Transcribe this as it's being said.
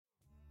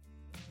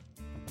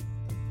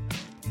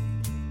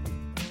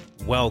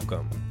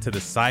Welcome to the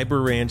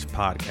Cyber Ranch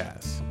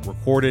podcast,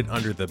 recorded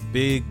under the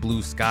big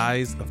blue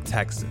skies of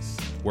Texas,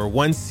 where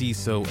one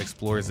CISO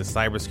explores the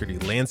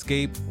cybersecurity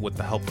landscape with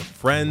the help of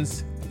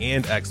friends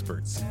and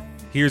experts.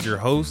 Here's your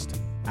host,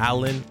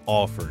 Allan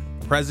Alford,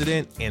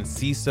 President and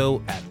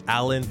CISO at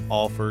Allan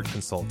Alford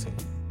Consulting.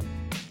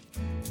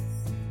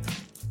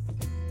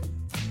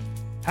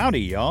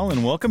 Howdy, y'all,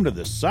 and welcome to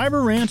the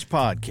Cyber Ranch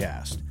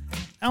podcast.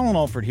 Allan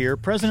Alford here,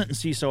 President and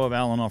CISO of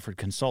Allan Alford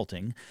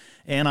Consulting,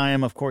 and I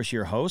am, of course,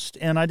 your host,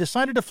 and I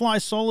decided to fly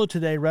solo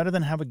today rather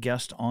than have a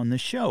guest on the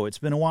show. It's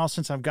been a while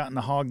since I've gotten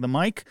to hog the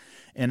mic,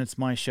 and it's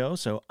my show,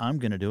 so I'm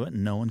going to do it,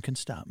 and no one can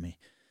stop me.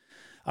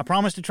 I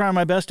promise to try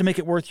my best to make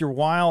it worth your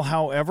while,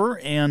 however,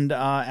 and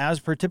as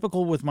per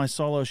typical with my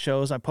solo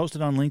shows, I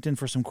posted on LinkedIn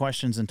for some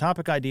questions and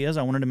topic ideas.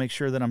 I wanted to make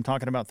sure that I'm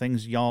talking about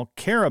things y'all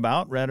care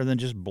about rather than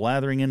just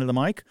blathering into the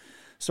mic.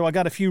 So I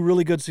got a few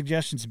really good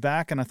suggestions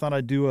back, and I thought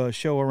I'd do a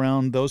show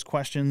around those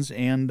questions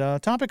and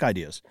topic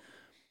ideas.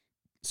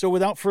 So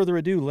without further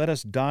ado, let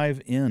us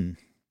dive in.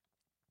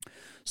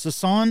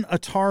 Sasan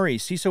Atari,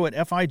 CISO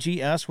at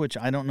FIGS, which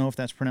I don't know if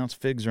that's pronounced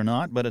FIGS or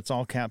not, but it's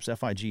all caps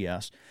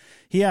FIGS.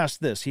 He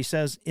asked this. He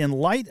says, in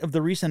light of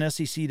the recent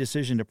SEC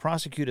decision to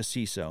prosecute a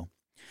CISO,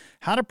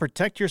 how to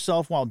protect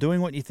yourself while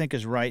doing what you think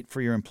is right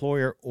for your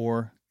employer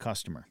or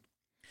customer?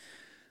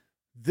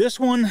 This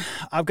one,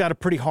 I've got a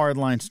pretty hard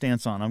line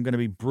stance on. I'm going to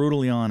be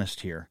brutally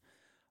honest here.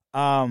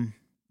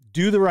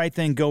 Do the right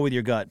thing, go with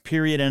your gut,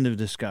 period, end of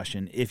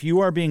discussion. If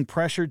you are being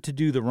pressured to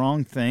do the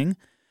wrong thing,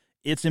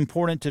 it's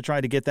important to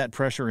try to get that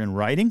pressure in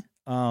writing,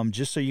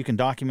 just so you can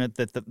document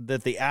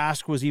that the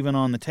ask was even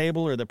on the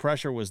table or the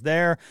pressure was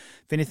there.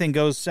 If anything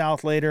goes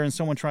south later and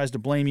someone tries to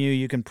blame you,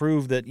 you can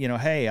prove that,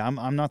 hey,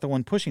 I'm not the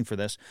one pushing for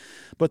this.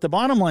 But the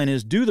bottom line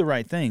is do the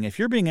right thing. If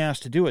you're being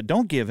asked to do it,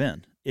 don't give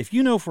in. If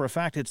you know for a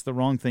fact it's the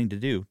wrong thing to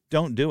do,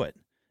 don't do it.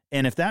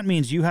 And if that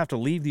means you have to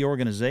leave the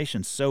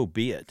organization, so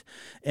be it.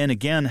 And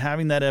again,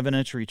 having that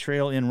evidentiary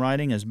trail in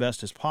writing as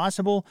best as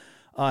possible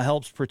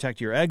helps protect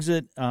your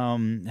exit,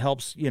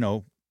 helps,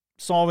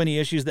 solve any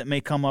issues that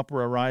may come up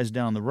or arise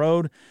down the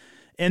road.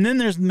 And then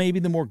there's maybe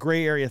the more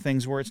gray area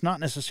things where it's not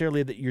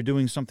necessarily that you're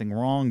doing something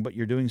wrong, but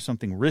you're doing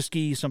something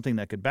risky, something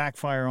that could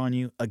backfire on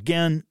you.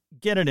 Again,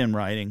 get it in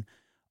writing.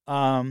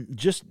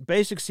 Just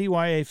basic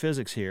CYA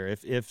physics here.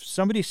 If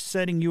somebody's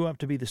setting you up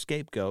to be the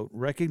scapegoat,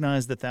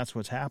 recognize that that's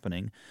what's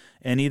happening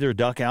and either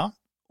duck out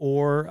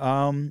or,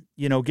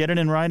 get it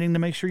in writing to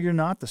make sure you're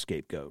not the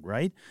scapegoat,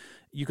 right?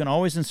 You can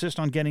always insist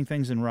on getting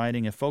things in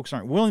writing. If folks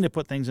aren't willing to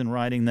put things in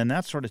writing, then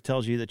that sort of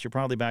tells you that you're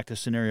probably back to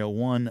scenario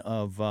one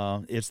of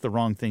it's the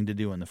wrong thing to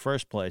do in the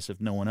first place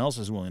if no one else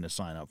is willing to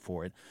sign up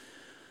for it.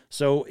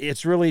 So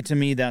it's really, to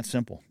me, that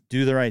simple.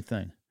 Do the right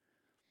thing.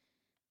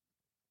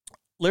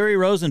 Larry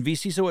Rosen,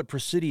 vCISO at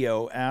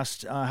Presidio,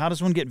 asked, how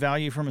does one get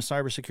value from a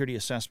cybersecurity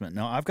assessment?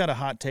 Now, I've got a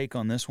hot take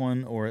on this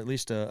one, or at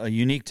least a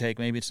unique take.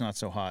 Maybe it's not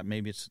so hot.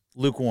 Maybe it's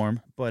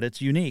lukewarm, but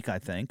it's unique, I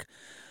think.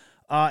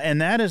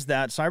 And that is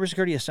that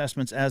cybersecurity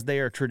assessments, as they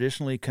are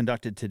traditionally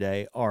conducted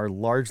today, are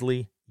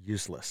largely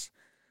useless.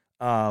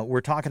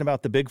 We're talking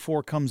about the Big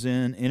Four comes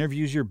in,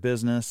 interviews your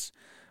business,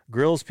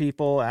 grills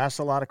people, asks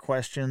a lot of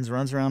questions,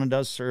 runs around and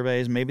does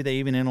surveys. Maybe they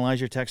even analyze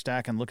your tech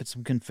stack and look at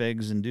some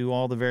configs and do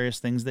all the various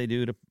things they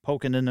do to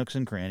poke into nooks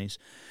and crannies.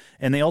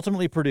 And they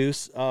ultimately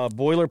produce a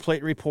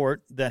boilerplate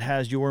report that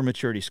has your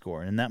maturity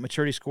score. And that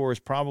maturity score is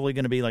probably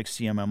going to be like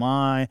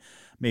CMMI,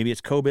 maybe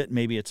it's COBIT,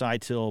 maybe it's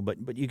ITIL,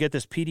 but you get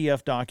this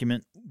PDF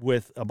document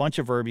with a bunch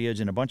of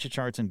verbiage and a bunch of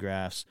charts and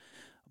graphs.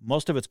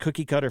 Most of it's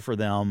cookie cutter for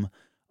them.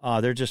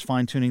 They're just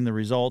fine-tuning the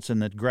results and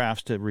the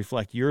graphs to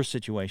reflect your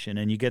situation,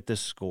 and you get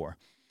this score.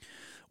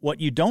 What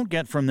you don't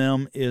get from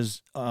them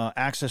is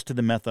access to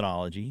the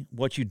methodology.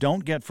 What you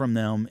don't get from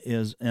them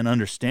is an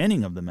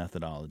understanding of the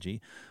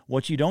methodology.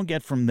 What you don't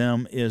get from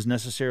them is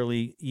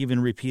necessarily even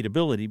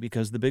repeatability,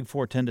 because the Big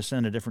Four tend to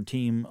send a different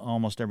team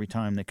almost every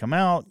time they come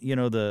out.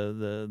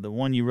 The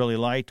one you really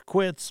liked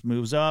quits,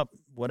 moves up,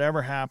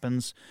 whatever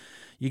happens,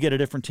 you get a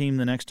different team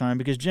the next time,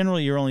 because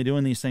generally you're only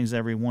doing these things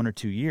every 1 or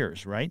 2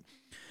 years, right?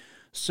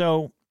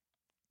 So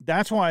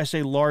that's why I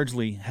say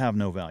largely have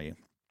no value.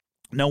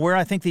 Now, where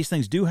I think these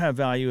things do have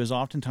value is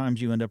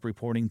oftentimes you end up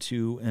reporting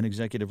to an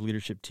executive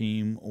leadership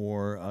team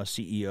or a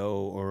CEO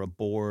or a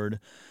board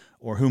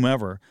or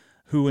whomever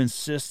who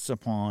insists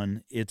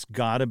upon it's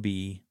got to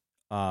be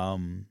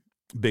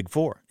Big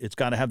Four. It's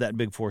got to have that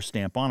Big Four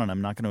stamp on it. I'm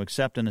not going to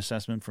accept an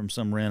assessment from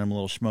some random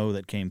little schmo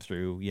that came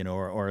through,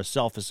 or a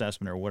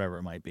self-assessment or whatever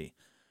it might be.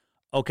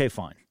 Okay,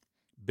 fine.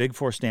 Big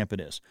Four stamp it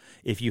is.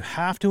 If you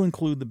have to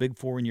include the Big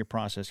Four in your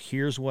process,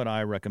 here's what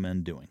I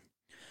recommend doing.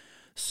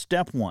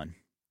 Step one.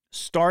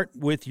 Start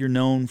with your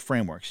known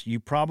frameworks. You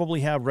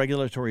probably have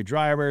regulatory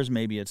drivers.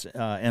 Maybe it's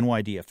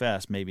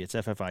NYDFS. Maybe it's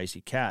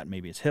FFIEC CAT.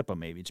 Maybe it's HIPAA.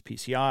 Maybe it's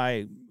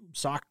PCI,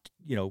 SOC,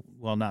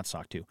 not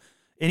SOC 2.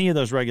 Any of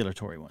those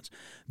regulatory ones.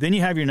 Then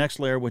you have your next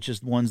layer, which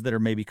is ones that are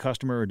maybe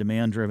customer or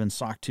demand-driven,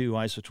 SOC 2,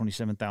 ISO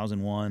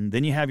 27001.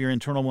 Then you have your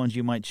internal ones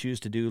you might choose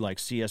to do like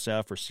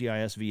CSF or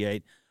CIS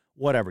V8,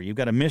 whatever. You've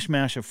got a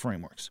mishmash of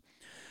frameworks.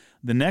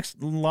 The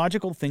next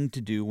logical thing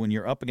to do when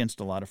you're up against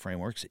a lot of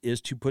frameworks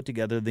is to put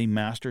together the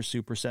master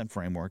superset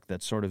framework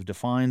that sort of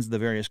defines the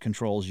various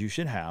controls you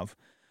should have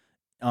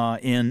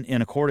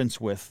in accordance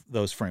with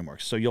those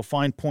frameworks. So you'll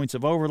find points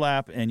of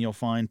overlap and you'll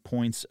find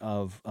points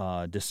of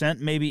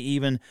dissent, maybe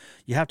even.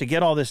 You have to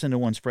get all this into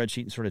one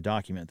spreadsheet and sort of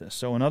document this.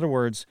 So in other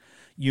words,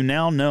 you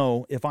now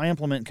know if I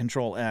implement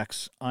control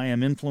X, I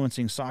am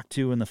influencing SOC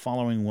 2 in the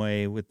following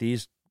way with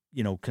these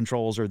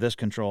controls or this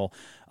control.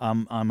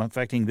 I'm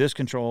affecting this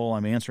control.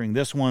 I'm answering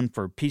this one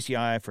for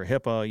PCI, for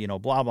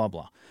HIPAA, blah, blah,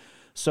 blah.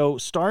 So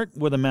start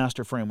with a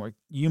master framework.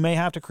 You may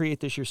have to create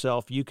this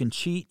yourself. You can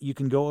cheat. You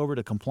can go over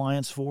to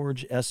Compliance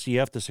Forge,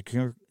 SCF,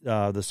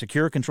 the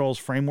Secure Controls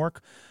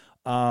Framework.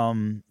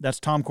 That's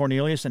Tom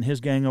Cornelius and his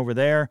gang over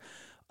there.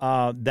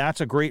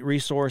 That's a great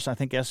resource. I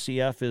think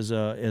SCF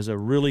is a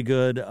really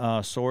good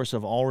source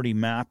of already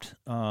mapped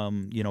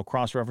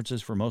cross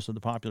references for most of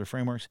the popular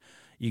frameworks.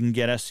 You can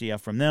get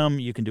SCF from them.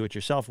 You can do it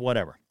yourself.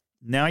 Whatever.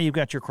 Now you've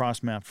got your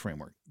cross mapped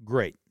framework.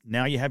 Great.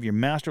 Now you have your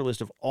master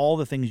list of all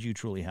the things you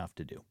truly have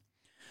to do.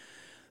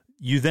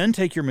 You then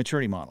take your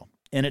maturity model,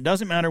 and it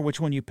doesn't matter which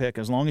one you pick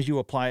as long as you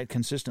apply it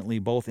consistently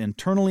both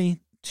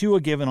internally to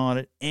a given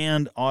audit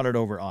and audit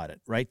over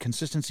audit, right?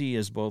 Consistency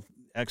is both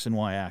X and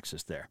Y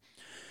axis there.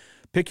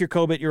 Pick your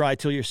COBIT, your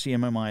ITIL, your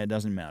CMMI, it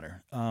doesn't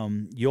matter.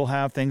 You'll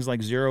have things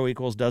like 0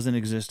 equals doesn't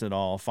exist at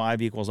all,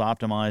 5 equals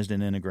optimized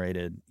and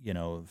integrated,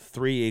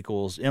 3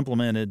 equals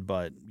implemented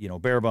but,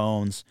 bare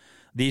bones,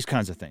 these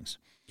kinds of things.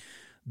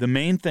 The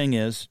main thing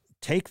is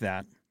take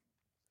that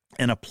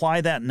and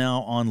apply that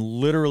now on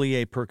literally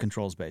a per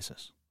controls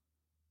basis.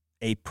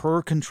 A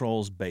per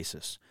controls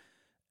basis.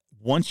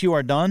 Once you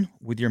are done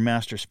with your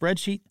master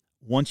spreadsheet,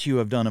 once you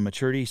have done a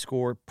maturity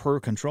score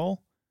per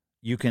control,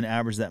 you can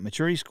average that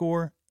maturity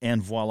score,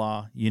 and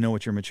voila, you know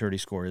what your maturity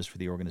score is for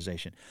the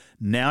organization.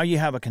 Now you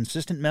have a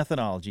consistent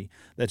methodology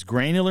that's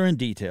granular and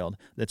detailed,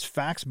 that's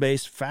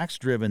facts-based,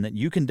 facts-driven, that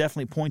you can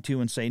definitely point to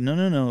and say,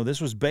 no,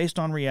 this was based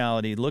on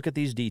reality. Look at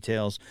these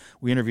details.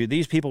 We interviewed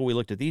these people. We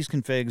looked at these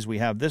configs. We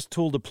have this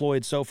tool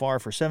deployed so far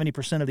for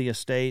 70% of the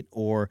estate,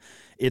 or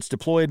it's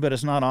deployed but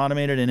it's not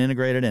automated and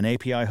integrated and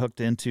API hooked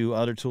into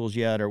other tools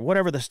yet, or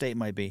whatever the state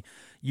might be.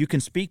 You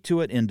can speak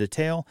to it in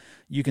detail.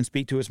 You can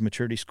speak to its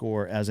maturity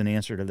score as an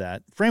answer to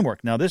that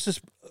framework. Now, this is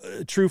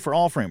true for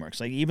all frameworks,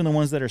 like even the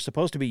ones that are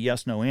supposed to be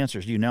yes/no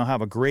answers. You now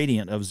have a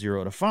gradient of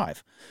 0 to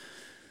 5.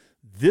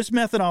 This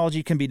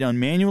methodology can be done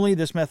manually.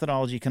 This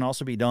methodology can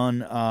also be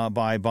done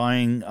by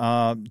buying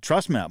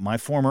TrustMap, my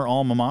former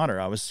alma mater.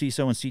 I was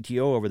CISO and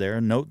CTO over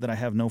there. Note that I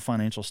have no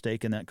financial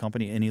stake in that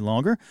company any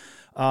longer.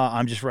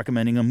 I'm just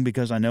recommending them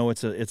because I know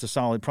it's a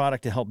solid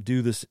product to help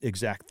do this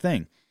exact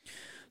thing.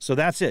 So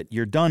that's it.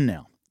 You're done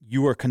now.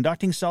 You are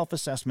conducting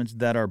self-assessments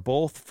that are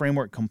both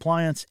framework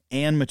compliance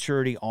and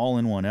maturity all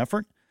in one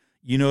effort.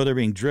 You know they're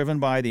being driven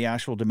by the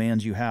actual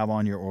demands you have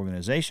on your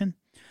organization,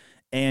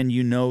 and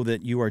you know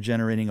that you are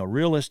generating a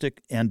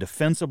realistic and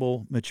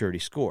defensible maturity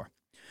score.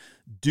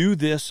 Do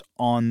this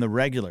on the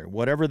regular,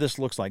 whatever this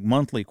looks like,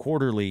 monthly,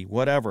 quarterly,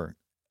 whatever,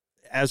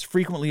 as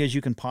frequently as you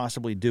can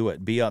possibly do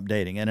it. Be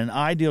updating. In an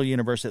ideal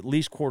universe, at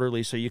least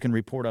quarterly, so you can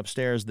report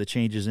upstairs the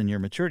changes in your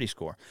maturity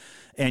score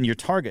and your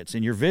targets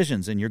and your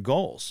visions and your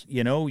goals.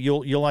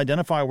 You'll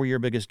identify where your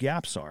biggest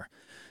gaps are.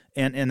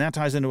 And that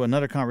ties into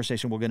another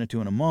conversation we'll get into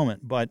in a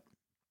moment, but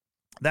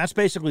that's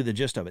basically the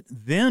gist of it.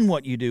 Then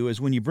what you do is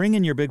when you bring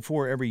in your big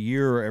four every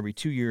year or every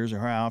 2 years or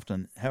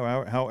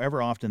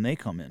however often they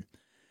come in,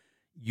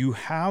 you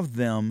have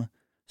them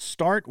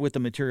start with the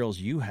materials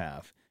you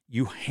have.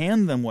 You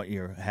hand them what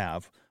you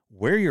have,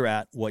 where you're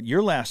at, what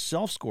your last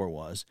self-score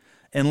was,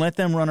 and let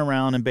them run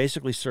around and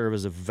basically serve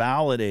as a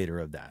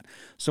validator of that.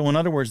 So in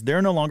other words,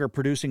 they're no longer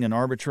producing an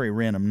arbitrary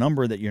random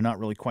number that you're not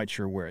really quite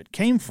sure where it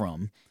came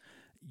from.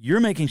 You're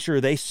making sure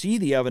they see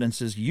the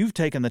evidences you've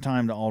taken the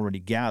time to already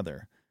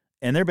gather,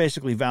 and they're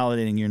basically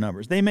validating your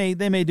numbers. They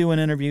may do an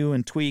interview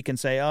and tweak and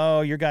say,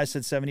 oh, your guy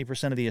said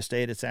 70% of the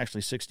estate, it's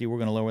actually 60, we're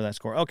going to lower that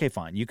score. Okay,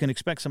 fine. You can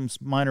expect some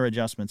minor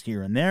adjustments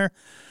here and there,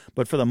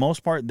 but for the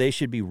most part, they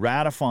should be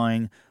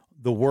ratifying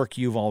the work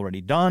you've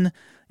already done.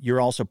 You're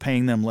also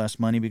paying them less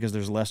money because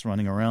there's less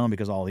running around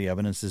because all the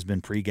evidence has been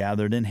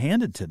pre-gathered and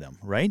handed to them,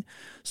 right?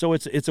 So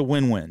it's a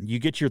win-win. You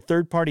get your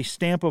third-party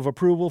stamp of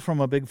approval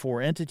from a Big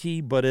Four entity,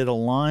 but it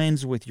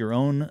aligns with your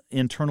own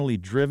internally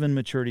driven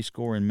maturity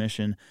score and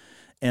mission,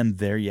 and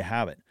there you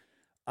have it.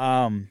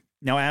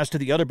 Now, as to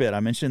the other bit, I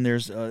mentioned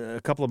there's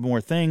a couple of more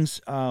things.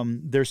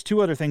 There's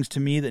 2 other things to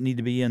me that need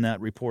to be in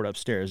that report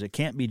upstairs. It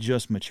can't be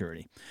just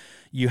maturity.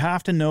 You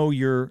have to know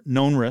your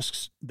known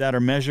risks that are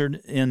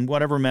measured in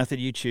whatever method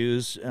you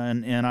choose.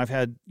 And I've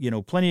had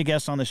plenty of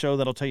guests on the show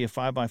that'll tell you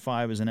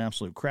 5x5 is an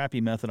absolute crappy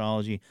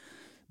methodology,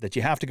 that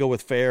you have to go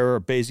with FAIR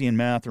or Bayesian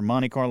math or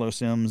Monte Carlo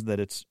sims, that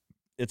it's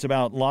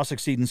about loss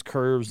exceedance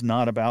curves,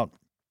 not about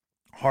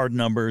hard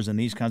numbers and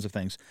these kinds of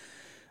things.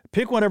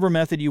 Pick whatever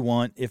method you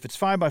want. If it's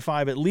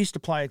 5x5, at least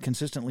apply it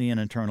consistently and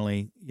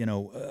internally,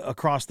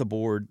 across the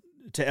board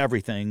to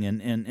everything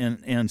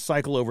and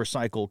cycle over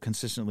cycle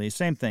consistently.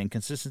 Same thing,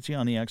 consistency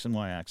on the X and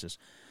Y axis.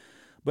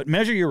 But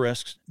measure your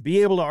risks,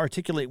 be able to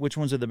articulate which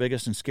ones are the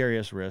biggest and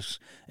scariest risks,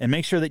 and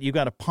make sure that you've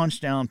got a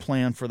punch-down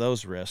plan for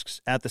those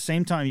risks. At the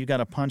same time, you've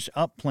got a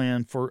punch-up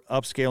plan for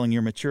upscaling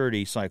your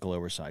maturity cycle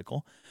over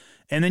cycle.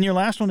 And then your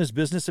last one is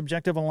business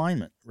objective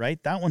alignment,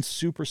 right? That one's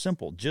super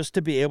simple. Just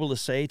to be able to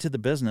say to the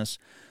business,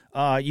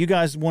 you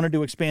guys wanted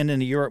to expand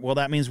into Europe. Well,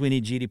 that means we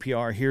need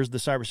GDPR. Here's the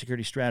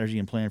cybersecurity strategy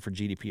and plan for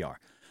GDPR.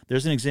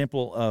 There's an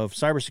example of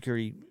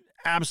cybersecurity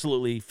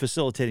absolutely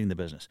facilitating the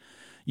business.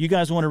 You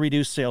guys want to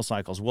reduce sales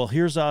cycles. Well,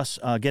 here's us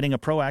getting a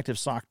proactive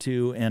SOC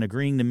 2 and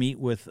agreeing to meet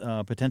with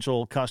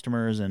potential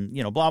customers and,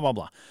 blah, blah,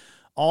 blah.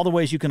 All the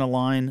ways you can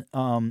align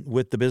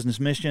with the business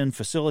mission,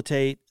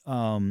 facilitate,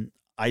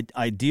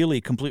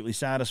 ideally completely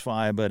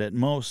satisfy, but at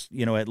most,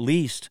 at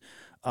least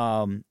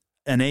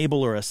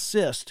enable or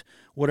assist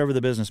whatever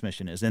the business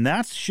mission is. And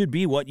that should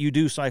be what you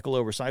do cycle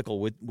over cycle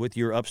with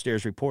your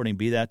upstairs reporting,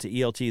 be that to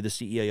ELT, the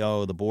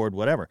CEO, the board,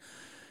 whatever.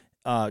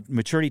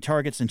 Maturity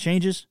targets and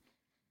changes,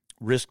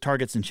 risk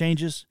targets and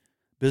changes,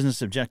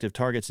 business objective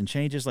targets and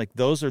changes. Like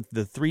those are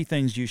the three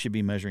things you should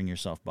be measuring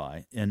yourself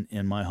by,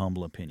 in my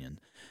humble opinion.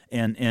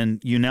 And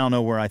you now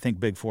know where I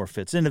think Big Four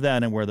fits into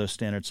that and where those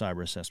standard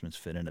cyber assessments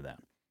fit into that.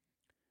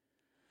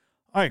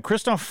 All right,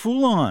 Christophe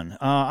Foulon.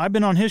 I've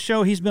been on his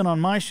show. He's been on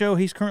my show.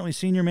 He's currently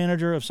Senior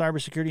Manager of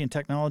Cybersecurity and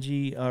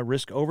Technology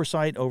Risk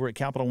Oversight over at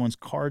Capital One's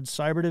Card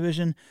Cyber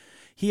Division.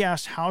 He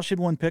asked, how should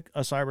one pick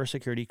a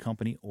cybersecurity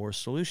company or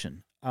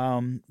solution?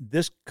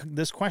 This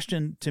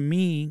question, to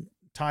me,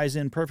 ties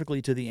in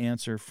perfectly to the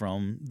answer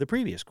from the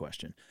previous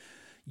question.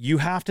 You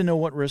have to know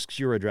what risks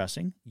you're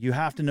addressing. You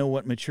have to know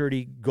what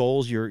maturity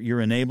goals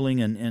you're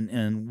enabling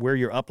and where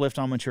your uplift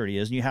on maturity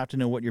is. And you have to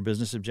know what your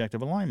business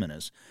objective alignment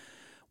is.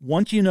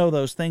 Once you know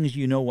those things,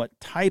 you know what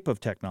type of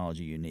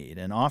technology you need.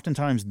 And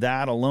oftentimes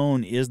that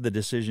alone is the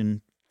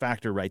decision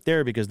factor right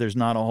there, because there's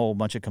not a whole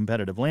bunch of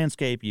competitive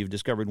landscape. You've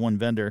discovered one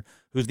vendor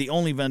who's the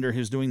only vendor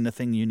who's doing the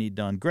thing you need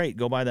done. Great,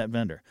 go buy that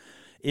vendor.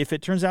 If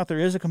it turns out there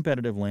is a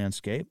competitive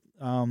landscape,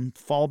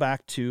 fall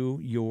back to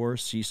your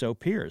CISO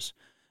peers.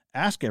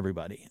 Ask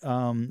everybody.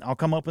 I'll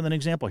come up with an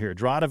example here.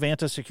 Drata,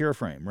 Vanta, Secure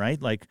Frame,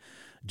 right? Like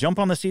jump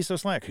on the CISO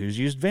Slack. Who's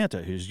used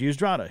Vanta? Who's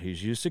used Drata?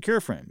 Who's used Secure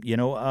Frame?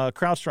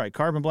 CrowdStrike,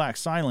 Carbon Black,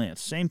 Cylance,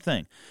 same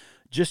thing.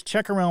 Just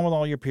check around with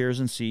all your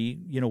peers and see,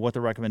 what the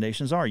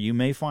recommendations are. You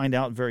may find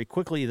out very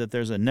quickly that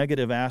there's a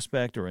negative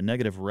aspect or a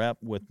negative rep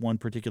with one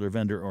particular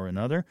vendor or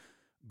another.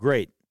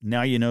 Great.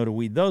 Now you know to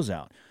weed those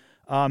out.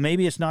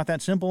 Maybe it's not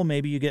that simple.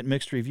 Maybe you get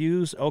mixed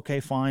reviews. Okay,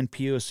 fine,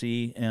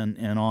 POC,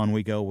 and on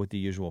we go with the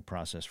usual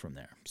process from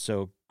there.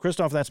 So,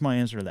 Christoph, that's my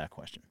answer to that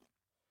question.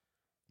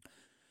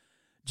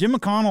 Jim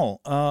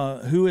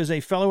McConnell, who is a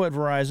fellow at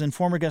Verizon,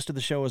 former guest of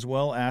the show as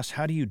well, asked,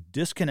 how do you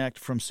disconnect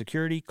from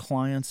security,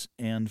 clients,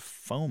 and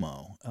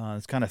FOMO?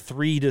 It's kind of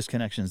three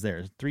disconnections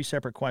there, three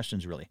separate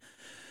questions, really.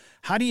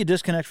 How do you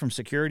disconnect from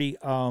security?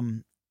 I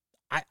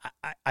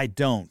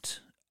don't.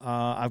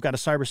 I've got a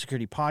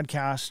cybersecurity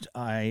podcast.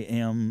 I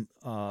am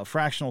a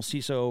fractional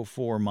CISO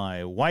for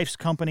my wife's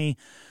company.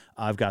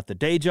 I've got the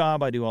day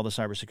job. I do all the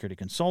cybersecurity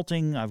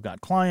consulting. I've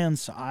got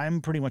clients.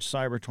 I'm pretty much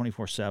cyber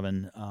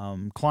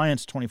 24/7,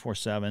 clients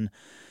 24/7.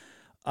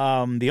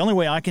 The only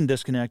way I can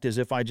disconnect is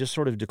if I just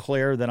sort of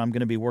declare that I'm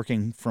going to be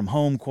working from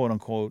home, quote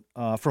unquote,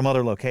 from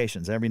other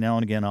locations. Every now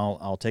and again,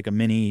 I'll take a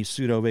mini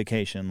pseudo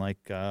vacation,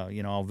 like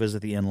I'll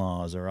visit the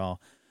in-laws, or I'll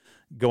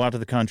go out to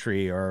the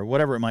country, or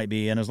whatever it might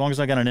be. And as long as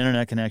I got an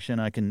internet connection,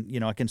 I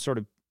can sort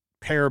of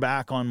pare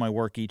back on my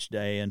work each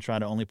day and try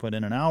to only put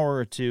in an hour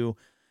or two,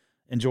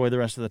 enjoy the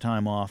rest of the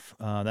time off.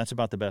 That's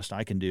about the best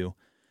I can do.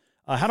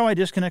 How do I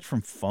disconnect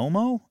from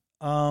FOMO?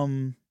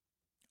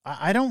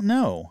 I don't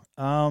know.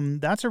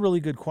 That's a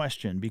really good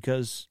question,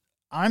 because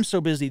I'm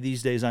so busy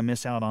these days, I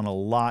miss out on a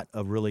lot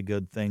of really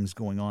good things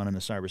going on in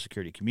the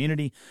cybersecurity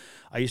community.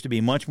 I used to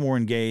be much more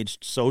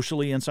engaged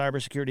socially in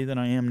cybersecurity than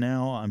I am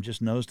now. I'm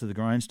just nose to the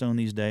grindstone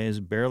these days,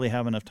 barely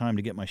have enough time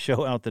to get my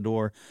show out the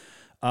door.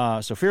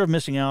 So fear of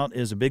missing out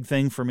is a big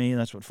thing for me.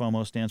 That's what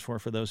FOMO stands for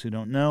those who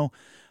don't know.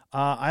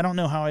 I don't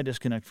know how I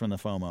disconnect from the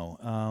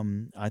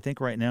FOMO. I think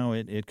right now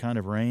it kind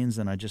of rains,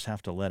 and I just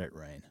have to let it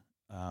rain.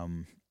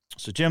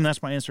 So, Jim,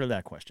 that's my answer to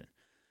that question.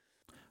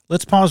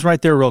 Let's pause right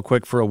there real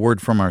quick for a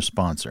word from our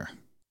sponsor.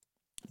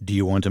 Do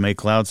you want to make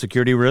cloud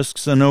security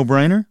risks a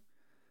no-brainer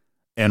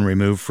and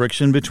remove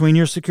friction between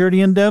your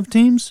security and dev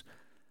teams?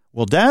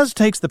 Well, DAS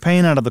takes the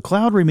pain out of the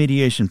cloud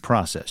remediation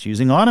process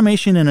using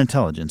automation and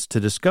intelligence to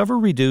discover,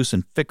 reduce,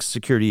 and fix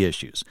security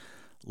issues,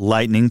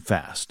 lightning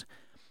fast.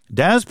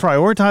 DAS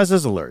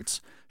prioritizes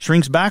alerts,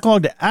 shrinks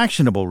backlog to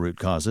actionable root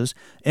causes,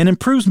 and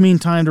improves mean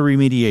time to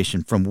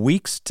remediation from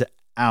weeks to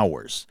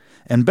hours.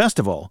 And best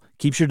of all,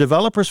 keeps your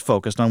developers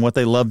focused on what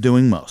they love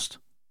doing most,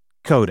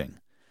 coding.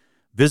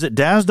 Visit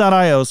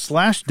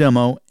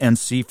daz.io/demo and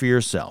see for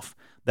yourself.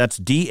 That's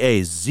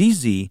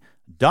dazz.io/demo.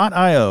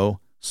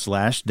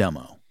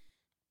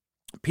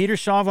 Peter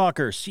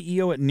Schauwacker,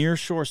 CEO at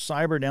Nearshore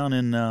Cyber down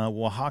in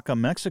Oaxaca,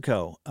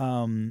 Mexico.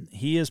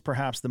 He is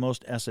perhaps the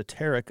most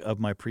esoteric of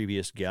my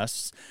previous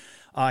guests.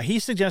 He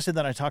suggested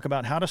that I talk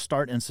about how to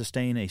start and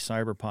sustain a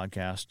cyber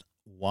podcast.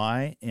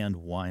 Why and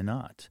why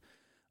not?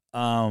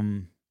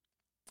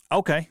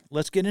 Okay,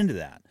 let's get into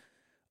that.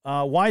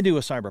 Why do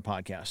a cyber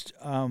podcast?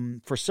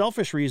 For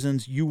selfish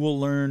reasons, you will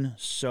learn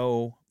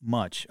so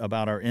much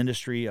about our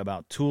industry,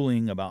 about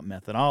tooling, about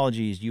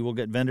methodologies. You will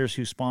get vendors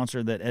who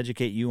sponsor that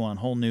educate you on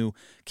whole new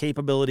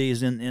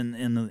capabilities in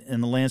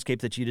the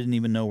landscape that you didn't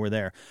even know were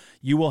there.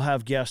 You will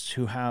have guests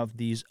who have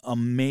these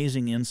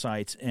amazing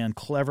insights and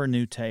clever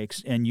new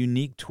takes and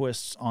unique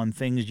twists on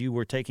things you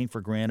were taking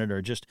for granted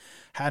or just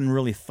hadn't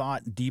really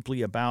thought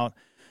deeply about.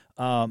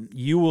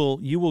 You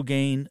will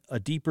gain a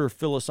deeper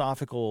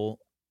philosophical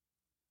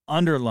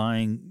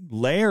underlying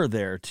layer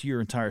there to your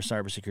entire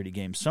cybersecurity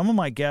game. Some of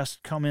my guests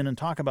come in and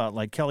talk about,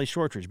 like Kelly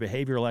Shortridge,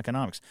 behavioral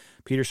economics,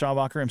 Peter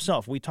Schaubacher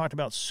himself. We talked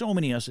about so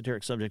many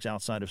esoteric subjects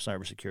outside of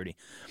cybersecurity.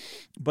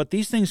 But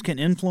these things can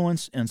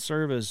influence and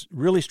serve as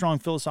really strong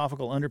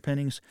philosophical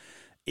underpinnings.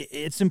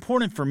 It's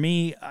important for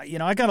me,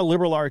 I got a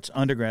liberal arts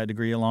undergrad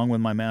degree along with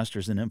my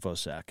master's in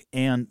InfoSec,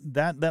 and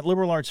that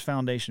liberal arts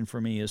foundation for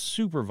me is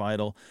super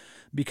vital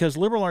because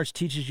liberal arts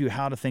teaches you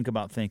how to think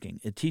about thinking.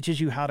 It teaches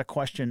you how to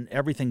question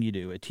everything you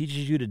do. It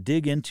teaches you to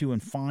dig into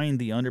and find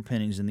the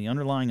underpinnings and the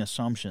underlying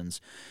assumptions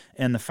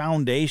and the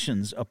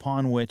foundations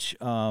upon which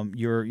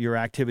your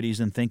activities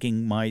and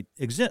thinking might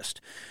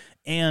exist.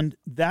 And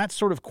that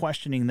sort of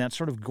questioning, that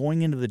sort of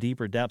going into the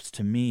deeper depths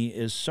to me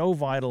is so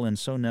vital and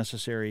so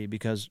necessary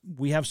because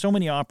we have so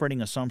many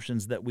operating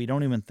assumptions that we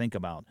don't even think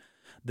about,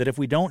 that if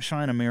we don't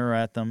shine a mirror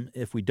at them,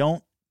 if we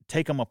don't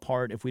take them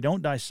apart, if we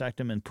don't dissect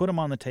them and put them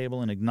on the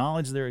table and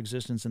acknowledge their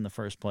existence in the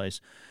first place,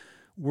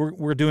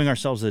 we're doing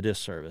ourselves a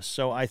disservice.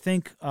 So I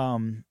think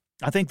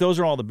those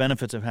are all the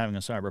benefits of having a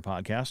cyber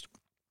podcast.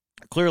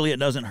 Clearly, it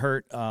doesn't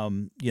hurt,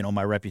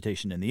 my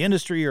reputation in the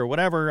industry or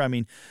whatever. I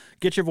mean,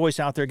 get your voice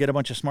out there, get a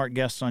bunch of smart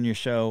guests on your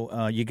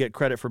show. You get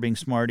credit for being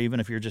smart, even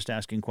if you're just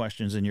asking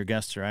questions and your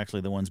guests are actually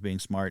the ones being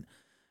smart.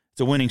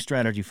 It's a winning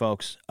strategy,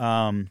 folks.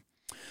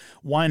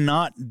 Why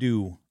not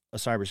do a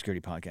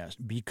cybersecurity podcast?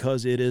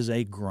 Because it is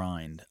a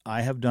grind.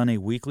 I have done a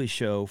weekly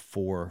show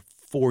for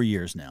 4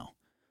 years now.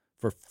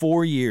 For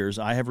 4 years,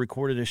 I have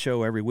recorded a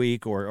show every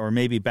week or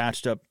maybe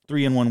batched up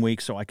 3 in 1 week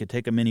so I could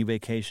take a mini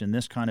vacation,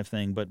 this kind of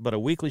thing. But a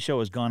weekly show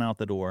has gone out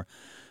the door.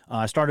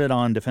 I started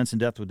on Defense in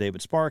Depth with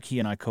David Spark. He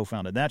and I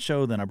co-founded that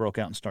show. Then I broke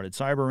out and started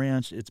Cyber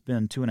Ranch. It's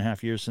been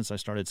 2.5 years since I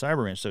started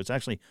Cyber Ranch, so it's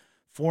actually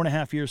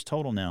 4.5 years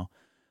total now.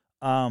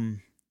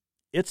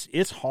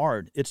 It's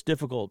hard. It's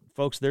difficult.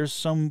 Folks, there's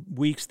some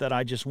weeks that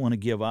I just want to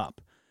give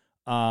up.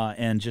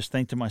 And just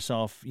think to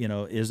myself,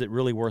 is it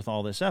really worth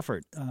all this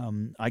effort?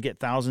 I get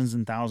thousands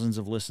and thousands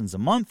of listens a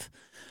month.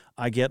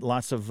 I get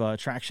lots of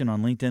traction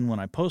on LinkedIn when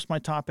I post my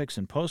topics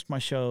and post my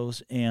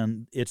shows,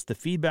 and it's the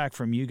feedback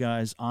from you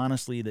guys,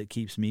 honestly, that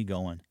keeps me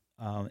going.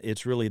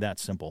 It's really that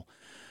simple.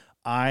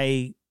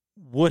 I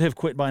would have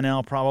quit by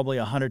now probably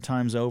 100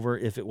 times over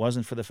if it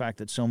wasn't for the fact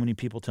that so many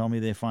people tell me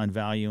they find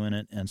value in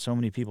it, and so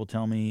many people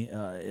tell me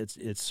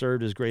it's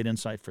served as great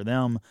insight for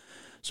them.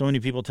 So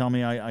many people tell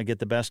me I get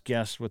the best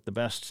guests with the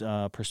best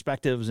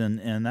perspectives,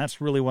 and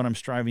that's really what I'm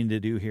striving to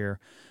do here.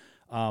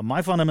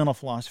 My fundamental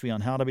philosophy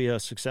on how to be a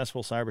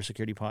successful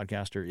cybersecurity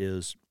podcaster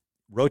is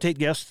rotate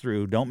guests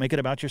through. Don't make it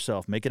about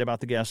yourself. Make it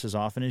about the guests as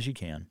often as you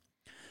can.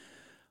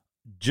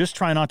 Just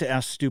try not to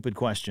ask stupid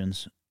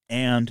questions,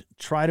 and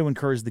try to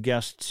encourage the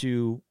guests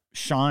to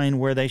shine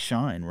where they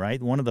shine,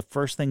 right? One of the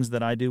first things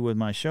that I do with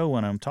my show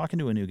when I'm talking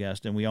to a new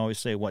guest, and we always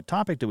say, what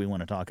topic do we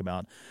want to talk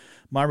about?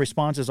 My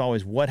response is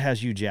always, what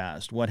has you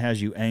jazzed? What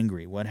has you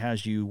angry? What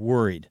has you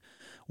worried?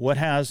 What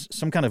has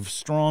some kind of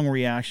strong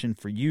reaction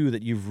for you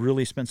that you've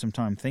really spent some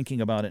time thinking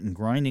about it and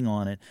grinding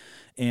on it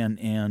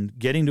and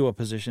getting to a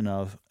position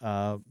of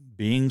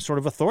being sort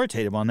of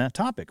authoritative on that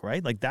topic,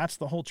 right? Like that's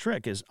the whole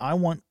trick is I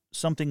want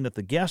something that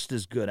the guest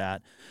is good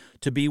at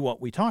to be what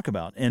we talk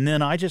about. And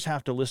then I just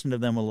have to listen to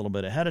them a little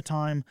bit ahead of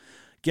time,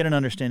 get an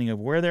understanding of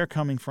where they're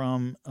coming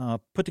from,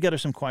 put together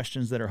some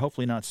questions that are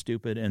hopefully not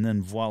stupid, and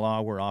then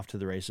voila, we're off to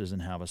the races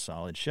and have a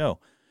solid show.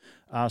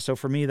 So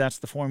for me, that's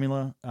the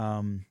formula.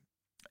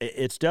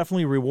 It's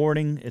definitely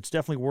rewarding. It's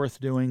definitely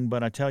worth doing.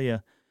 But I tell you,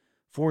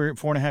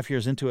 4.5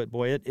 years into it,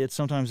 boy, it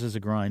sometimes is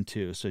a grind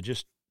too. So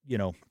just,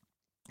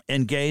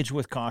 engage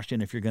with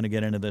caution if you're going to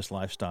get into this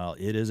lifestyle.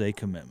 It is a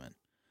commitment.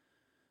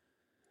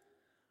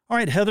 All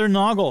right, Heather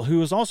Noggle,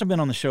 who has also been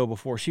on the show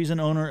before. She's the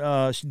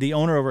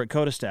owner over at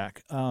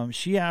CodaStack.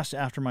 She asked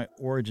after my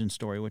origin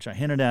story, which I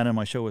hinted at in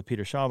my show with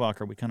Peter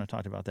Schaubacher. We kind of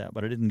talked about that,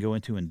 but I didn't go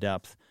into in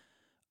depth.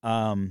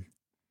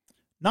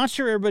 Not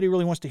sure everybody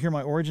really wants to hear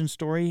my origin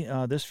story.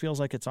 This feels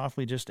like it's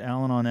awfully just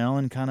Allan on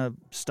Allan kind of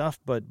stuff,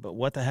 but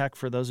what the heck,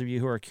 for those of you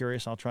who are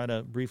curious, I'll try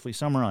to briefly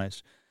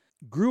summarize.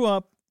 Grew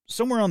up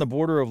somewhere on the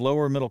border of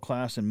lower middle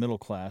class and middle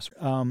class.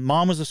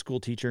 Mom was a school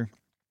teacher.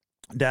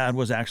 Dad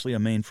was actually a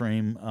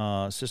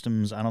mainframe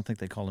systems, I don't think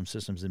they called them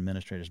systems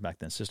administrators back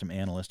then, system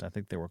analyst, I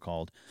think they were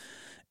called.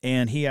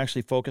 And he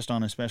actually focused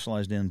on and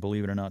specialized in,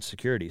 believe it or not,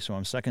 security. So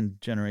I'm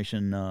second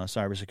generation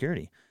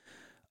cybersecurity.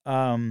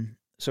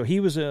 So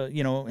he was a,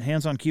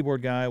 hands-on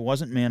keyboard guy,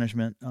 wasn't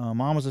management.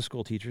 Mom was a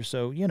school teacher.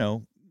 So,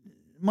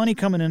 money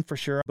coming in for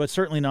sure, but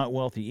certainly not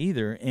wealthy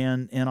either.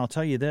 And I'll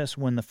tell you this,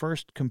 when the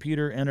first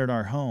computer entered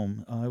our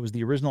home, it was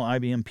the original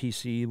IBM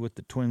PC with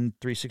the twin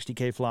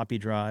 360K floppy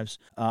drives.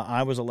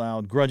 I was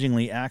allowed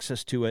grudgingly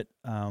access to it.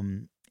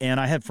 And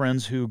I had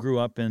friends who grew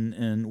up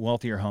in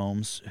wealthier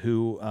homes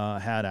who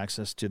had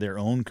access to their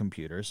own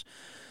computers,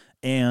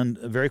 and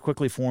very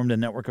quickly formed a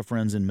network of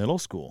friends in middle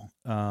school.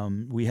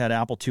 We had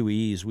Apple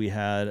IIe's, we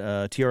had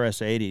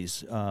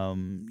TRS-80s,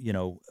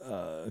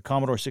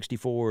 Commodore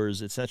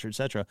 64s, et cetera, et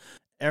cetera.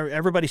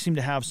 Everybody seemed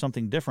to have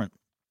something different.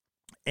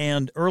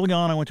 And early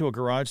on, I went to a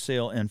garage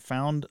sale and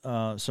found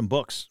some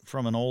books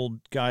from an old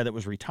guy that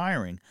was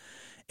retiring.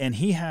 And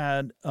he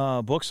had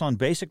books on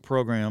basic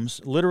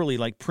programs, literally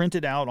like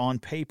printed out on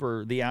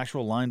paper, the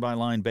actual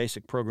line-by-line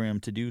basic program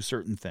to do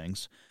certain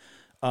things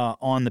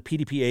on the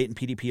PDP-8 and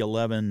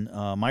PDP-11,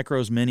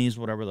 micros, minis,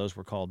 whatever those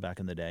were called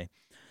back in the day.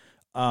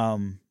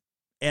 And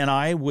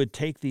I would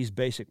take these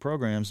basic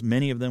programs,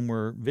 many of them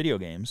were video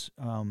games,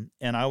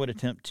 and I would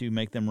attempt to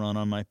make them run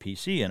on my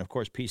PC. And, of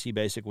course, PC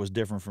Basic was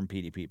different from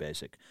PDP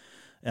Basic.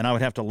 And I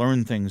would have to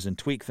learn things and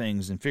tweak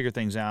things and figure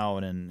things out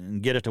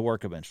and get it to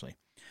work eventually.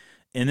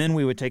 And then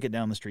we would take it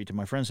down the street to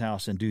my friend's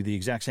house and do the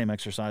exact same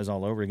exercise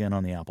all over again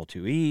on the Apple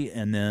IIe,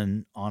 and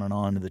then on and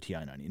on to the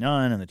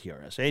TI-99 and the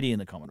TRS-80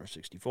 and the Commodore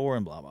 64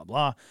 and blah, blah,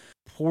 blah.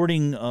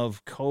 Porting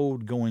of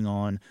code going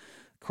on,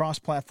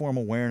 cross-platform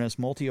awareness,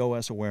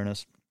 multi-OS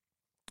awareness,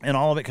 and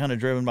all of it kind of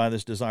driven by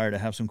this desire to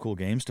have some cool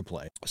games to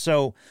play.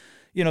 So,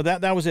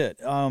 that was it.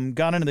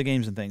 Got into the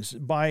games and things.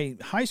 By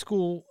high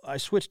school, I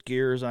switched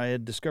gears. I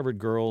had discovered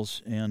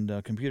girls,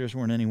 and computers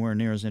weren't anywhere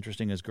near as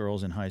interesting as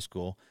girls in high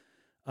school.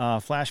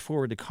 Flash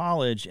forward to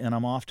college, and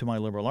I'm off to my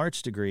liberal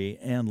arts degree,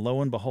 and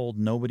lo and behold,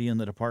 nobody in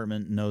the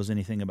department knows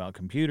anything about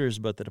computers,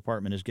 but the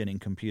department is getting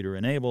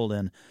computer-enabled,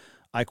 and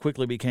I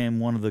quickly became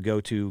one of the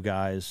go-to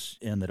guys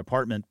in the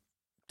department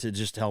to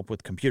just help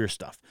with computer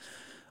stuff.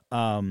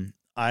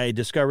 I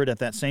discovered at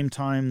that same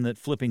time that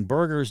flipping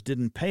burgers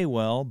didn't pay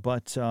well,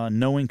 but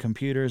knowing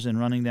computers and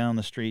running down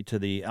the street to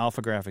the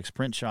Alpha Graphics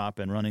print shop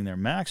and running their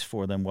Macs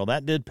for them, well,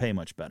 that did pay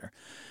much better.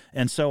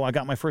 And so I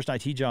got my first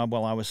IT job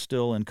while I was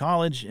still in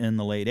college in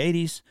the late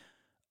 80s,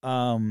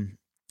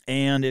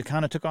 and it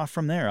kind of took off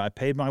from there. I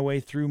paid my way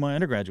through my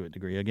undergraduate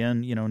degree.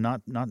 Again,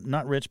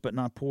 not rich, but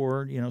not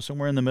poor,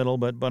 somewhere in the middle,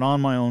 but on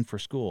my own for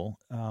school.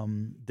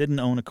 Didn't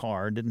own a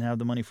car, didn't have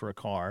the money for a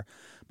car,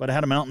 but I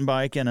had a mountain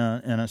bike and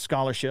a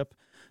scholarship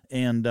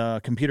and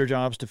computer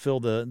jobs to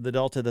fill the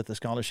delta that the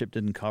scholarship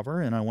didn't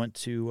cover. And I went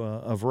to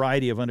a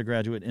variety of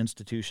undergraduate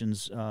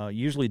institutions,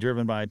 usually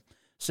driven by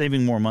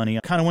saving more money.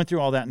 I kind of went through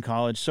all that in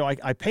college. So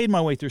I paid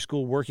my way through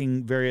school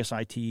working various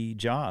IT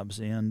jobs,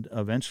 and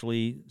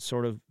eventually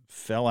sort of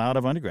fell out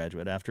of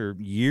undergraduate after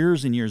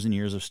years and years and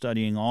years of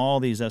studying all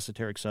these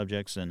esoteric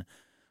subjects and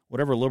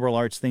whatever liberal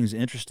arts things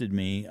interested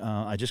me.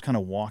 I just kind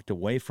of walked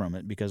away from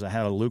it because I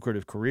had a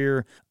lucrative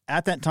career.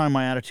 At that time,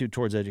 my attitude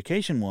towards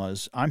education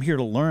was, I'm here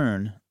to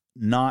learn,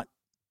 not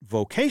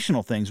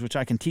vocational things, which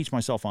I can teach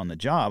myself on the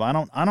job.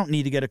 I don't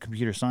need to get a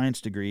computer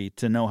science degree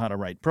to know how to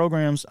write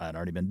programs. I'd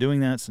already been doing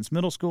that since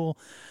middle school.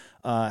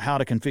 How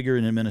to configure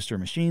and administer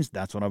machines.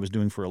 That's what I was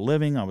doing for a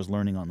living. I was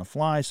learning on the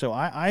fly. So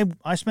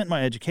I spent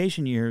my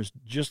education years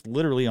just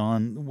literally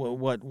on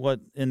what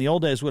in the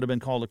old days would have been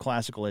called a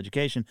classical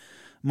education,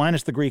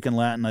 minus the Greek and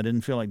Latin. I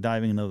didn't feel like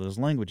diving into those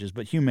languages,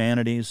 but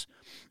humanities,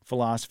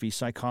 philosophy,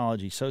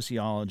 psychology,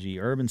 sociology,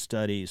 urban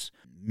studies,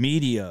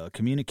 media,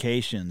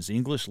 communications,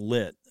 English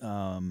lit,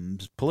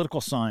 political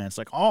science,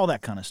 like all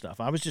that kind of stuff.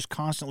 I was just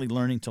constantly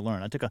learning to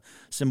learn. I took a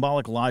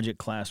symbolic logic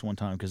class one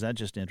time because that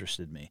just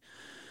interested me.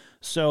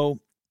 So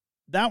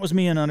that was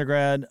me in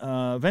undergrad.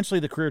 Eventually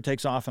the career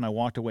takes off and I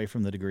walked away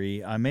from the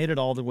degree. I made it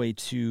all the way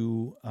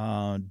to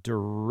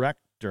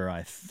director,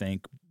 I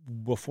think,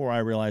 before I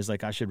realized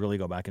like I should really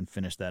go back and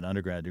finish that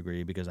undergrad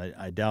degree because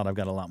I doubt I've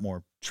got a lot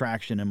more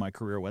traction in my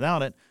career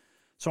without it.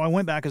 So I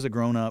went back as a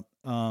grown-up,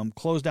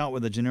 closed out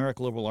with a generic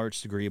liberal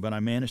arts degree, but I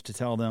managed to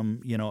tell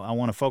them, I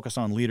want to focus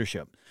on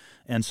leadership.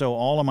 And so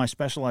all of my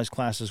specialized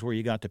classes where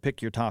you got to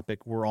pick your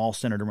topic were all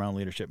centered around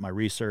leadership, my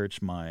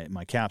research, my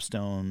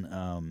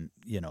capstone,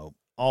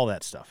 all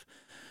that stuff.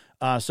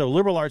 So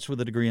liberal arts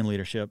with a degree in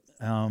leadership.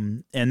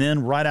 And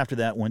then right after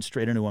that, went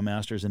straight into a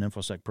master's in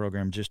InfoSec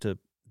program just to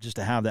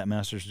have that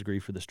master's degree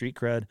for the street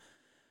cred.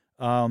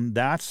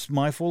 That's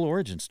my full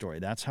origin story.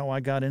 That's how I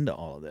got into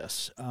all of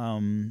this.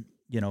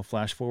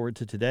 Flash forward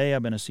to today,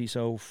 I've been a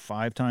CISO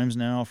 5 times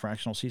now,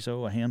 fractional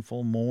CISO, a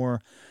handful more,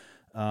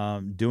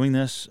 doing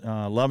this,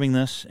 loving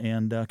this,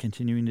 and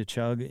continuing to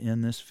chug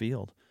in this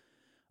field.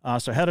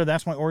 So Heather,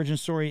 that's my origin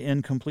story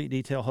in complete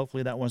detail.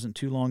 Hopefully that wasn't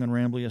too long and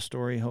rambly a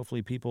story.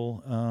 Hopefully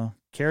people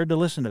cared to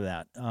listen to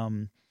that.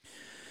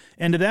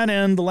 And to that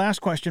end, the last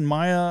question,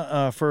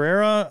 Maya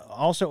Ferreira,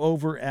 also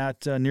over at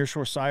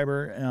Nearshore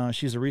Cyber.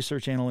 She's a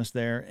research analyst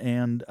there.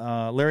 And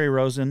Larry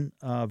Rosen,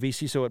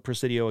 vCISO at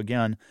Presidio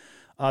again.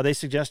 They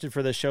suggested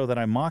for this show that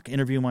I mock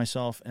interview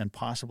myself and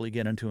possibly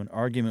get into an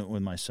argument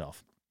with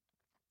myself.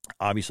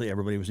 Obviously,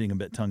 everybody was being a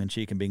bit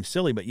tongue-in-cheek and being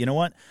silly, but you know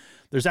what?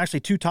 There's actually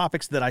two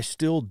topics that I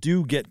still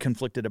do get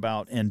conflicted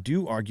about and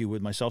do argue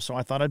with myself, so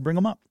I thought I'd bring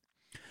them up.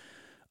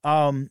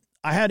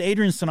 I had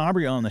Adrian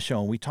Sanabria on the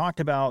show, and we talked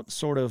about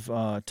sort of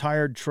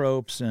tired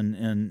tropes and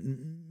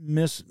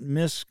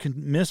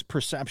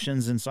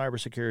misperceptions in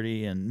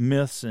cybersecurity and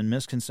myths and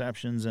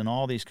misconceptions and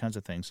all these kinds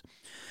of things.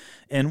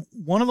 And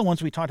one of the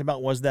ones we talked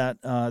about was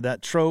that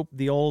trope,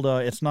 the old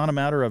it's not a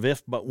matter of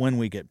if but when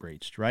we get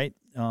breached, right?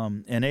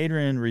 And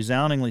Adrian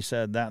resoundingly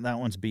said that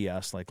one's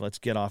BS. Like, let's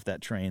get off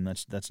that train.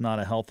 That's not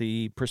a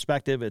healthy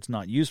perspective. It's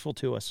not useful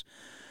to us.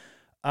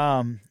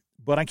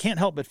 But I can't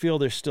help but feel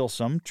there's still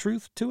some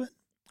truth to it.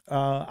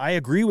 I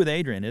agree with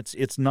Adrian.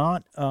 It's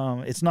not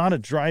a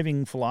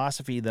driving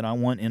philosophy that I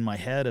want in my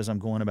head as I'm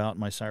going about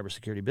my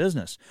cybersecurity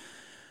business.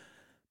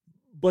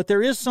 But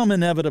there is some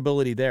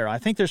inevitability there. I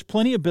think there's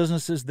plenty of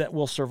businesses that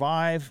will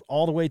survive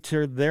all the way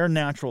to their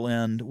natural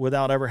end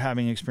without ever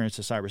having experienced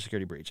a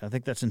cybersecurity breach. I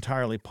think that's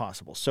entirely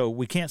possible. So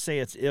we can't say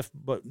it's if,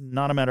 but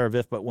not a matter of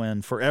if, but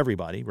when for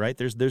everybody, right?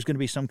 There's going to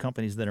be some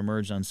companies that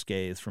emerge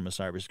unscathed from a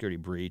cybersecurity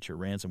breach or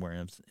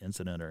ransomware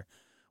incident or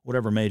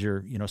whatever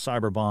major,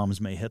 cyber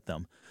bombs may hit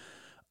them.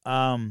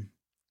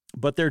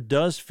 But there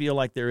does feel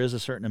like there is a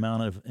certain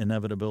amount of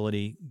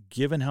inevitability,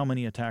 given how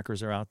many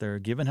attackers are out there,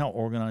 given how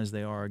organized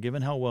they are,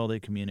 given how well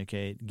they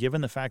communicate, given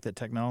the fact that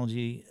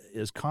technology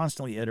is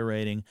constantly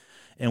iterating,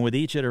 and with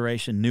each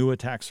iteration, new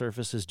attack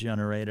surface is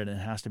generated and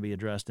has to be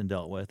addressed and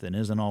dealt with, and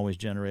isn't always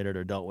generated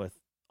or dealt with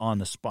on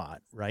the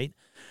spot, right?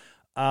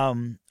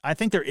 I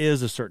think there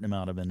is a certain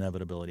amount of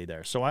inevitability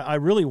there. So I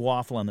really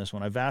waffle on this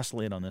one. I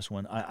vacillate on this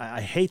one.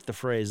 I hate the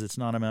phrase, it's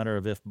not a matter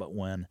of if but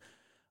when.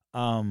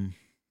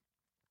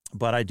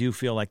 But I do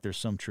feel like there's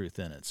some truth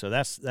in it. So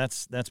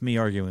that's me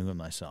arguing with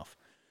myself.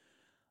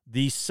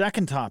 The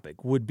second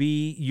topic would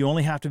be you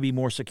only have to be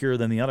more secure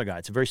than the other guy.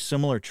 It's a very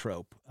similar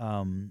trope.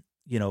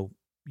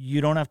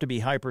 You don't have to be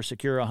hyper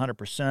secure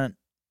 100%.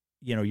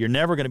 You're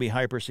never going to be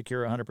hyper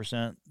secure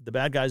 100%. The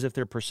bad guys, if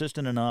they're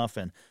persistent enough,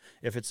 and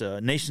if it's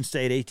a nation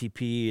state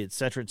ATP, et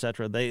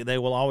cetera, they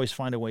will always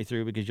find a way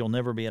through because you'll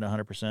never be at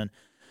 100%.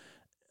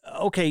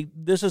 Okay,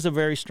 this is a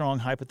very strong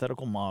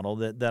hypothetical model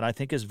that I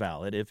think is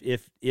valid.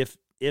 If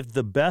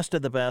the best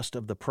of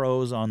the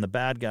pros on the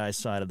bad guy's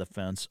side of the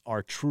fence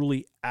are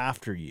truly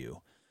after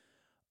you,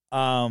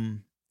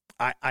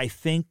 I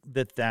think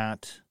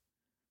that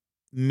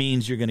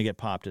means you're going to get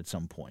popped at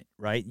some point,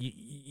 right?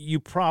 You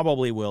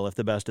probably will, if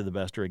the best of the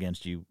best are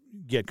against you,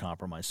 get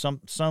compromised.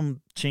 Some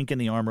chink in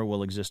the armor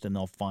will exist, and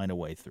they'll find a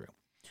way through.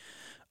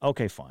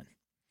 Okay, fine.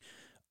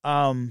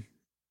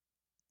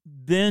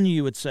 Then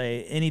you would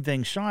say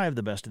anything shy of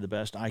the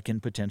best I can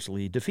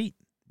potentially defeat,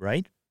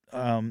 right?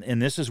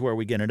 And this is where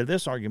we get into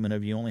this argument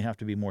of you only have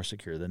to be more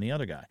secure than the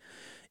other guy.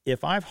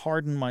 If I've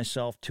hardened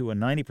myself to a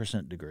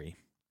 90% degree,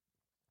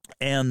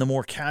 and the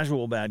more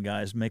casual bad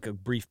guys make a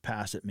brief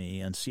pass at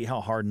me and see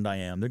how hardened I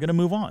am, they're going to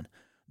move on.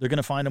 They're going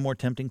to find a more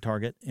tempting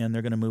target, and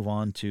they're going to move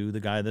on to the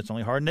guy that's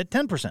only hardened at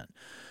 10%,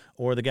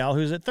 or the gal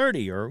who's at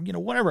 30, or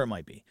whatever it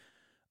might be.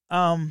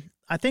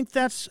 I think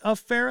that's a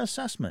fair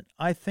assessment.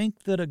 I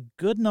think that a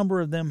good number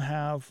of them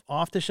have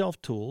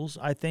off-the-shelf tools.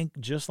 I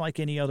think just like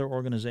any other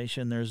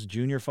organization, there's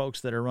junior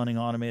folks that are running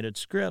automated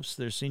scripts.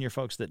 There's senior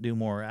folks that do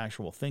more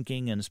actual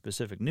thinking and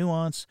specific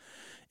nuance.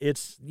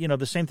 It's,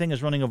 the same thing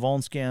as running a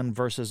vuln scan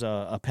versus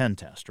a pen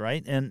test,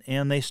 right?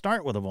 And they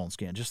start with a vuln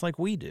scan, just like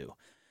we do.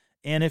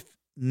 And if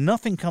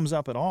nothing comes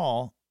up at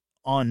all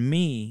on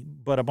me,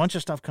 but a bunch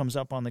of stuff comes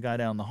up on the guy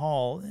down the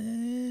hall,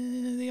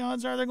 the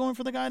odds are they're going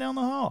for the guy down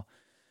the hall.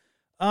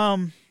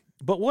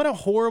 But what a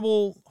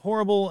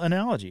horrible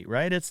analogy,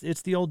 right?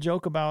 It's the old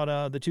joke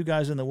about the two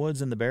guys in the woods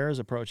and the bear is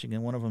approaching,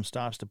 and one of them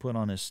stops to put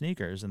on his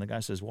sneakers, and the guy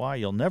says, "Why?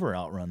 You'll never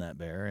outrun that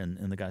bear."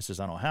 And the guy says,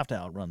 "I don't have to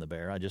outrun the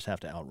bear. I just have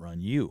to outrun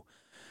you."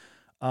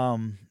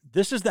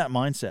 This is that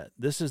mindset.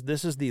 This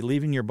is the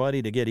leaving your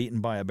buddy to get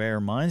eaten by a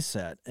bear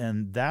mindset,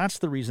 and that's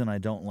the reason I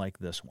don't like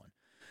this one.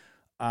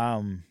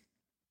 And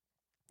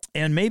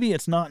maybe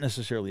it's not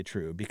necessarily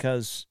true,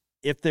 because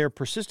if they're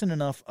persistent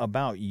enough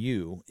about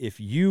you, if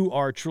you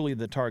are truly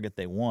the target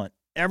they want,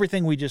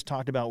 everything we just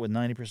talked about with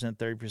 90%,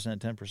 30%,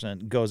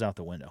 10% goes out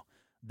the window.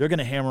 They're going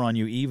to hammer on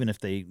you even if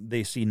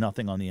they see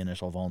nothing on the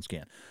initial vuln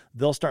scan.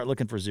 They'll start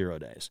looking for 0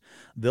 days.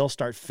 They'll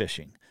start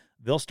phishing.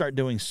 They'll start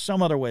doing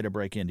some other way to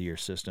break into your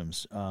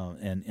systems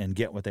and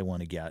get what they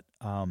want to get.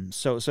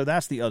 So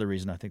that's the other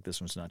reason I think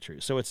this one's not true.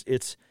 So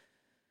it's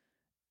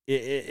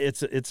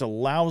a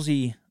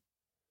lousy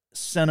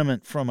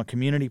sentiment from a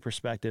community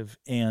perspective,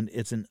 and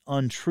it's an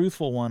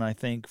untruthful one, I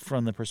think,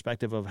 from the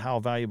perspective of how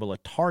valuable a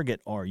target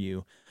are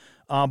you.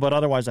 But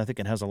otherwise, I think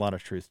it has a lot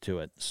of truth to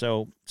it.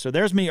 So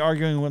there's me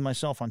arguing with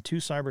myself on two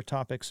cyber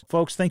topics.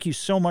 Folks, thank you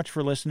so much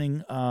for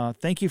listening.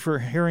 Thank you for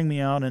hearing me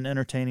out and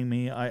entertaining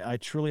me. I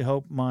truly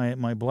hope my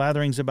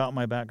blatherings about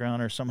my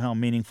background are somehow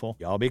meaningful.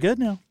 Y'all be good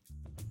now.